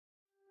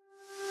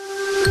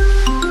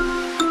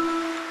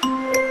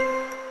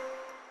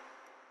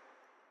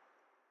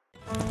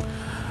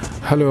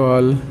Hello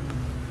all.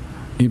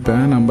 இப்போ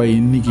நம்ம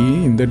இன்றைக்கி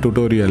இந்த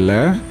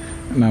டுட்டோரியலில்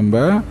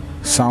நம்ம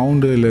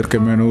சவுண்டில் இருக்க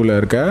மெனுவில்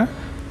இருக்க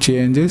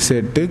சேஞ்சு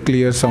செட்டு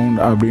கிளியர் சவுண்ட்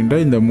அப்படின்ற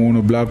இந்த 3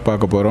 பிளாக்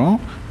பார்க்க போகிறோம்.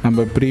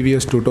 நம்ம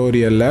ப்ரீவியஸ்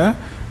டுட்டோரியலில்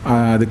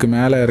அதுக்கு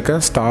மேலே இருக்க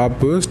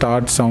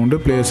ஸ்டார்ட் சவுண்டு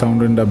ப்ளே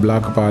சவுண்டுன்ற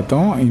பிளாக்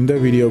பார்த்தோம். இந்த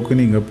வீடியோவுக்கு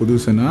நீங்கள்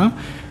புதுசுனா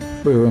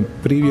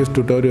ப்ரீவியஸ்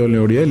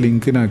டுட்டோரியலோடைய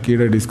லிங்க்கு நான்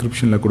கீழே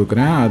டிஸ்கிரிப்ஷனில்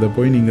கொடுக்குறேன். அதை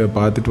போய் நீங்கள்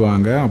பார்த்துட்டு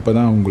வாங்க. அப்போ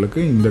தான்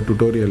உங்களுக்கு இந்த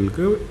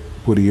டுட்டோரியலுக்கு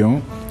புரியும்.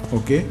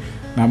 ஓகே,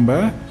 நம்ம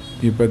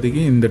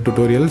இப்போதைக்கு இந்த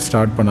டுட்டோரியல்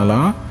ஸ்டார்ட்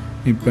பண்ணலாம்.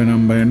 இப்போ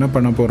நம்ம என்ன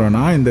பண்ண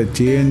போகிறோன்னா, இந்த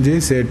சேஞ்சு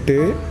செட்டு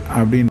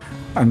அப்படின்னு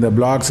அந்த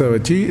பிளாக்ஸை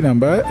வச்சு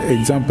நம்ம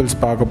எக்ஸாம்பிள்ஸ்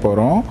பார்க்க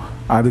போகிறோம்.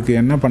 அதுக்கு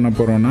என்ன பண்ண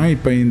போகிறோன்னா,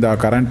 இப்போ இந்த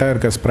கரண்ட்டாக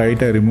இருக்க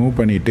ஸ்ப்ரைட்டை ரிமூவ்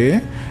பண்ணிவிட்டு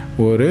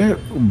ஒரு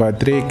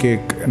பர்த்டே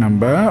கேக்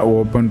நம்ம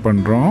ஓப்பன்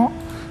பண்ணுறோம்.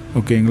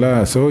 ஓகேங்களா?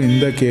 ஸோ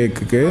இந்த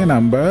கேக்குக்கு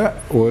நம்ம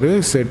ஒரு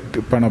செட்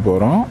பண்ண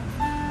போகிறோம்.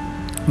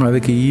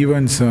 அதுக்கு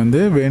ஈவெண்ட்ஸ்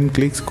வென்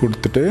கிளிக்ஸ்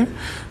கொடுத்துட்டு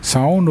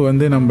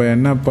சவுண்டு நம்ம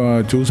என்ன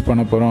சூஸ்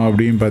பண்ண போகிறோம்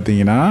அப்படின்னு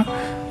பார்த்தீங்கன்னா,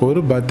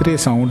 ஒரு பர்த்டே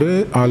சவுண்டு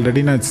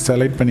ஆல்ரெடி நான்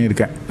செலக்ட்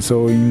பண்ணியிருக்கேன். ஸோ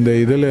இந்த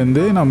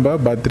இதிலேருந்து நம்ம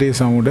பர்த்டே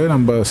சவுண்டு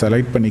நம்ம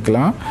செலக்ட்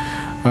பண்ணிக்கலாம்.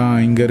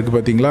 இங்கே இருக்குது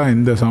பார்த்தீங்களா,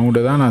 இந்த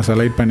சவுண்டு தான் நான்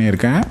செலக்ட்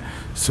பண்ணியிருக்கேன்.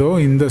 ஸோ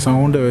இந்த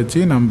சவுண்டை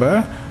வச்சு நம்ம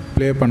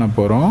ப்ளே பண்ண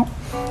போகிறோம்.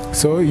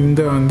 ஸோ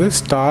இந்த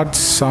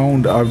ஸ்டார்ட்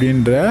சவுண்ட்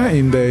அப்படின்ற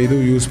இந்த இது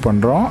யூஸ்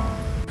பண்ணுறோம்.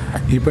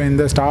 இப்போ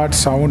இந்த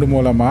ஸ்டார்ட் சவுண்டு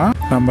மூலமாக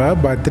நம்ம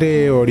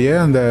பர்த்டேயோடைய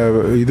அந்த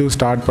இது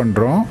ஸ்டார்ட்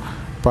பண்ணுறோம்.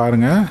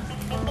 பாருங்கள்,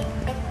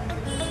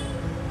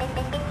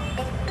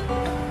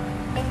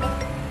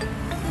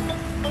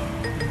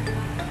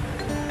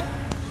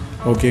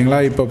 ஓகேங்களா?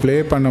 இப்போ ப்ளே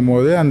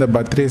பண்ணும்போது அந்த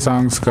பர்த்டே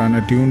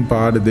சாங்ஸ்க்கான டியூன்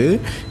பாடுது.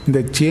 இந்த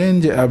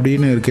சேஞ்ச்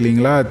அப்படின்னு இருக்கு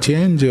இல்லைங்களா,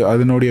 சேஞ்ச்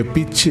அதனுடைய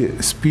பிச்சு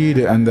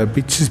ஸ்பீடு, அந்த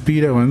பிச்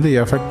ஸ்பீடை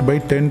எஃபெக்ட் பை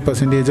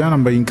 10%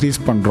 நம்ம இன்க்ரீஸ்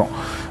பண்ணுறோம்.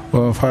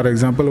 ஃபார்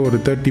எக்ஸாம்பிள் ஒரு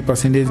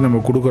 30% நம்ம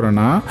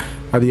கொடுக்குறோன்னா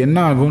அது என்ன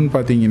ஆகும்னு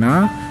பார்த்தீங்கன்னா,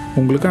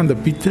 உங்களுக்கு அந்த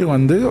பிச்சு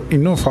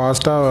இன்னும்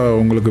ஃபாஸ்ட்டாக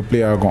உங்களுக்கு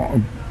ப்ளே ஆகும்.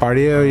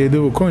 பழைய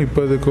இதுவுக்கும்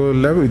இப்போ இதுக்கும்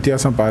உள்ள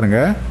வித்தியாசம்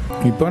பாருங்கள்.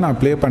 இப்போ நான்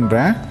ப்ளே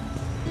பண்ணுறேன்.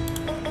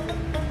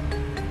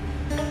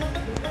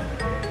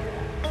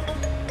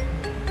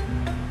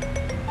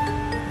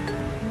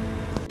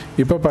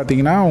 இப்போ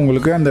பார்த்தீங்கன்னா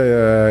உங்களுக்கு அந்த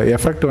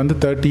எஃபெக்ட்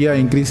 30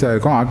 இன்க்ரீஸ்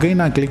ஆகிருக்கும்.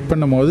 அகைன் நான் கிளிக்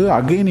பண்ணும்போது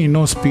அகைன்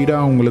இன்னும்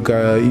ஸ்பீடாக உங்களுக்கு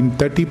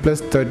 30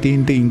 +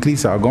 30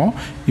 இன்க்ரீஸ் ஆகும்.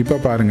 இப்போ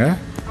பாருங்கள்,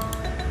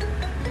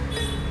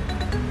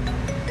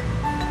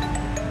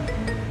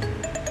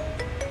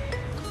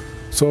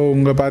 ஸோ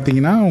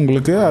பார்த்தீங்கன்னா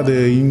உங்களுக்கு அது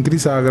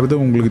இன்க்ரீஸ் ஆகிறது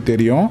உங்களுக்கு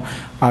தெரியும்.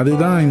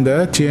 அதுதான் இந்த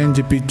சேஞ்ச்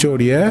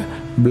பிச்சோடைய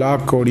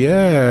பிளாக்கோடைய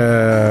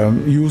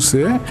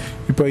யூஸு.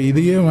 இப்போ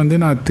இதையே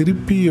நான்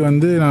திருப்பி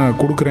நான்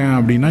கொடுக்குறேன்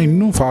அப்படின்னா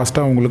இன்னும்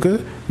ஃபாஸ்ட்டாக உங்களுக்கு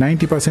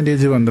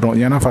 90% வந்துடும்.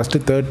 ஏன்னா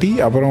ஃபஸ்ட்டு 30,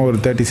 அப்புறம் ஒரு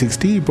 30,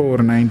 60, இப்போ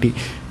ஒரு 90.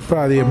 இப்போ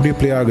அது எப்படி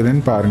ப்ளே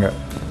ஆகுதுன்னு பாருங்கள்.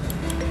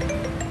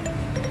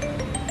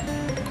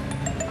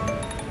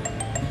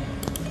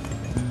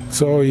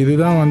 ஸோ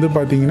இதுதான்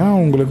பார்த்தீங்கன்னா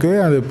உங்களுக்கு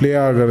அது ப்ளே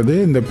ஆகிறது.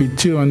 இந்த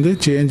பிச்சு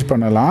சேஞ்ச்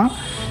பண்ணலாம்.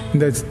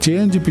 இந்த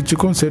சேஞ்ச்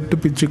பிச்சுக்கும் செட்டு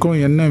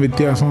பிச்சுக்கும் என்ன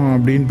வித்தியாசம்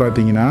அப்படின்னு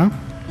பார்த்தீங்கன்னா,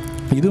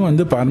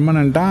 இது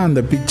பர்மனெண்ட்டாக அந்த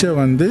பிச்சை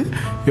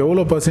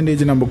எவ்வளோ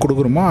 % நம்ம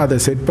கொடுக்குறோமோ அதை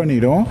செட்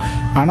பண்ணிடும்.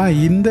 ஆனால்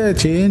இந்த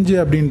சேஞ்சு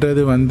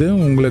அப்படின்றது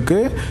உங்களுக்கு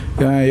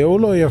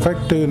எவ்வளோ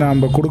எஃபெக்ட்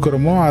நம்ம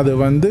கொடுக்குறோமோ அது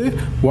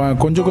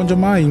கொஞ்சம்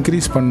கொஞ்சமாக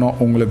இன்க்ரீஸ் பண்ணோம்.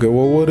 உங்களுக்கு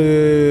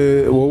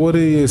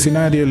ஒவ்வொரு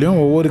சினாரியோலையும்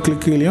ஒவ்வொரு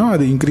கிளிக்லேயும்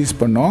அது இன்க்ரீஸ்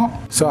பண்ணோம்.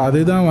 ஸோ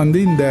அதுதான்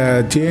இந்த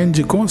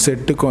சேஞ்சுக்கும்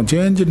செட்டுக்கும்.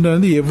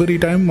 சேஞ்சுன்றது எவ்ரி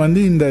டைம்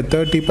இந்த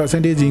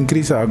 30%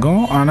 இன்க்ரீஸ்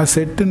ஆகும். ஆனால்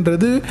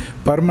செட்டுன்றது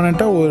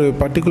பர்மனெண்ட்டாக ஒரு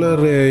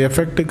பர்டிகுலர்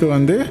எஃபெக்ட்டுக்கு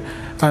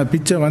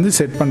பிச்சை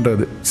செட்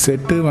பண்ணுறது.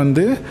 செட்டு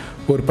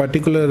ஒரு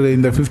பர்டிகுலர்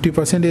இந்த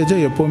 50%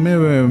 எப்போவுமே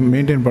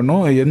மெயின்டைன்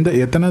பண்ணும்.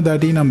 எத்தனை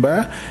தாட்டி நம்ம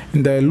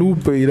இந்த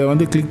லூப்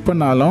இதை கிளிக்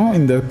பண்ணாலும்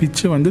இந்த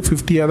பிச்சு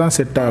 50 தான்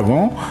செட்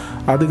ஆகும்.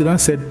 அதுக்கு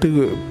தான் செட்டு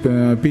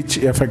பிச்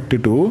எஃபெக்ட்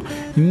 2.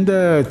 இந்த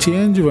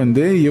சேஞ்ச்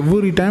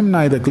எவ்ரி டைம்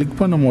நான் இதை கிளிக்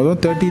பண்ணும் போதும்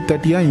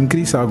 30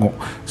 இன்க்ரீஸ் ஆகும்.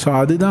 ஸோ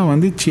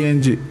அதுதான்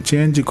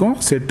சேஞ்சுக்கும்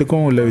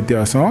செட்டுக்கும் உள்ள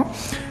வித்தியாசம்.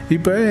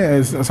 இப்போ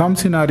சம்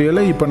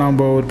சினாரியோவில் இப்போ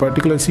நம்ம ஒரு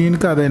பர்டிகுலர்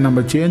சீனுக்கு அதை நம்ம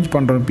சேஞ்ச்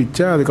பண்ணுறோம்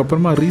பிச்சை.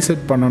 அதுக்கப்புறமா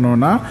ரீசெட்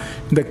பண்ணணுன்னா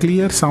இந்த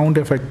கிளியர் சவுண்ட்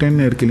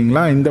எஃபெக்ட்னு இருக்கு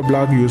இல்லைங்களா, இந்த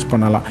பிளாக் யூஸ்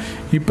பண்ணலாம்.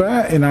 இப்போ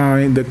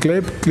நான் இந்த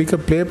கிளிக்கை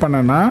ப்ளே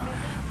பண்ணேன்னா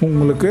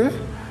உங்களுக்கு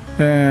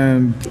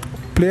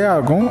ப்ளே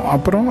ஆகும்.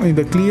 அப்புறம்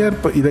இதை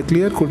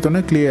கிளியர்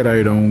கொடுத்தோன்னே கிளியர்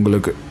ஆகிடும்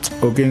உங்களுக்கு.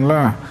 ஓகேங்களா?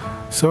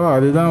 ஸோ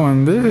அதுதான்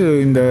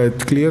இந்த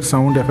clear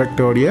sound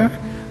எஃபெக்டோடைய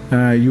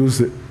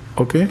use.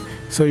 Okay,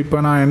 so இப்போ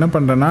நான் என்ன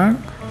பண்ணுறேன்னா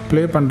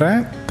ப்ளே பண்ணுறேன்.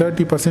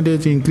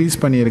 30% இன்க்ரீஸ்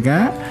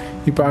பண்ணியிருக்கேன்.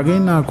 இப்போ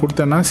அகைன் நான்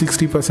கொடுத்தேன்னா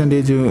 60%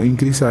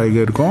 இன்க்ரீஸ்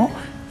ஆகியிருக்கும்.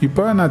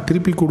 இப்போ நான்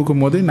திருப்பி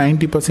கொடுக்கும்போது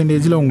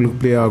 90% உங்களுக்கு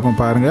ப்ளே ஆகும்.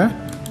 பாருங்கள்,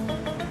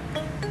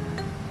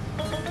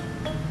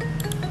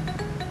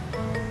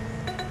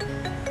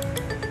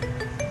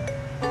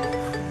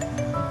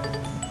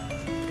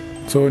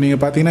 ஸோ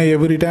நீங்கள் பார்த்தீங்கன்னா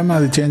எவ்ரி டைம்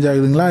அது சேஞ்ச்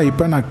ஆகுதுங்களா.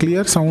 இப்போ நான்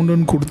கிளியர்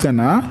சவுண்டுன்னு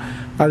கொடுத்தேன்னா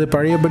அது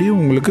பழையபடி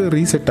உங்களுக்கு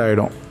ரீசெட்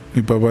ஆகிடும்.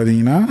 இப்போ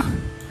பார்த்தீங்கன்னா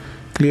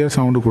கிளியர்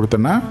சவுண்டு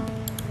கொடுத்தேன்னா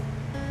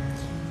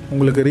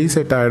உங்களுக்கு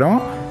ரீசெட் ஆகிடும்.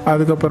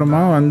 அதுக்கப்புறமா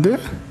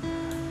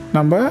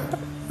நம்ம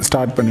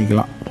ஸ்டார்ட்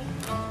பண்ணிக்கலாம்.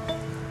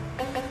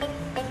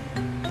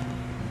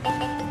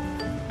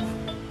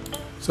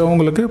 ஸோ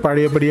உங்களுக்கு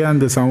பழையபடியாக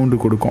அந்த சவுண்டு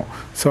கொடுக்கும்.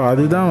 ஸோ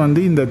அதுதான்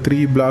வந்து இந்த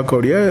 3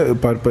 பிளாக்கோடைய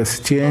purpose,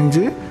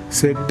 change,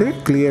 set,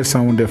 clear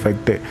sound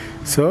effect.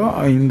 So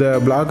இந்த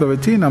பிளாக்கை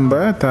வச்சு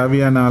நம்ம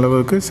தேவையான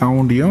அளவுக்கு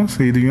சவுண்டையும்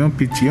இதையும்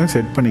பிச்சையும்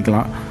செட்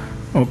பண்ணிக்கலாம்.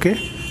 ஓகே,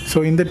 ஸோ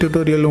இந்த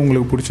டியூட்டோரியல்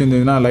உங்களுக்கு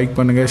பிடிச்சிருந்ததுன்னா லைக்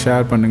பண்ணுங்கள்,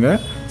 ஷேர் பண்ணுங்கள்,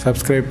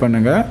 சப்ஸ்கிரைப்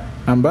பண்ணுங்கள்.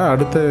 நம்ம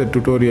அடுத்த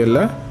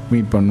டியூட்டோரியலில்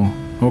மீட் பண்ணுவோம்.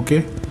 ஓகே,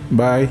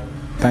 பாய்,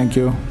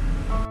 தேங்க்யூ.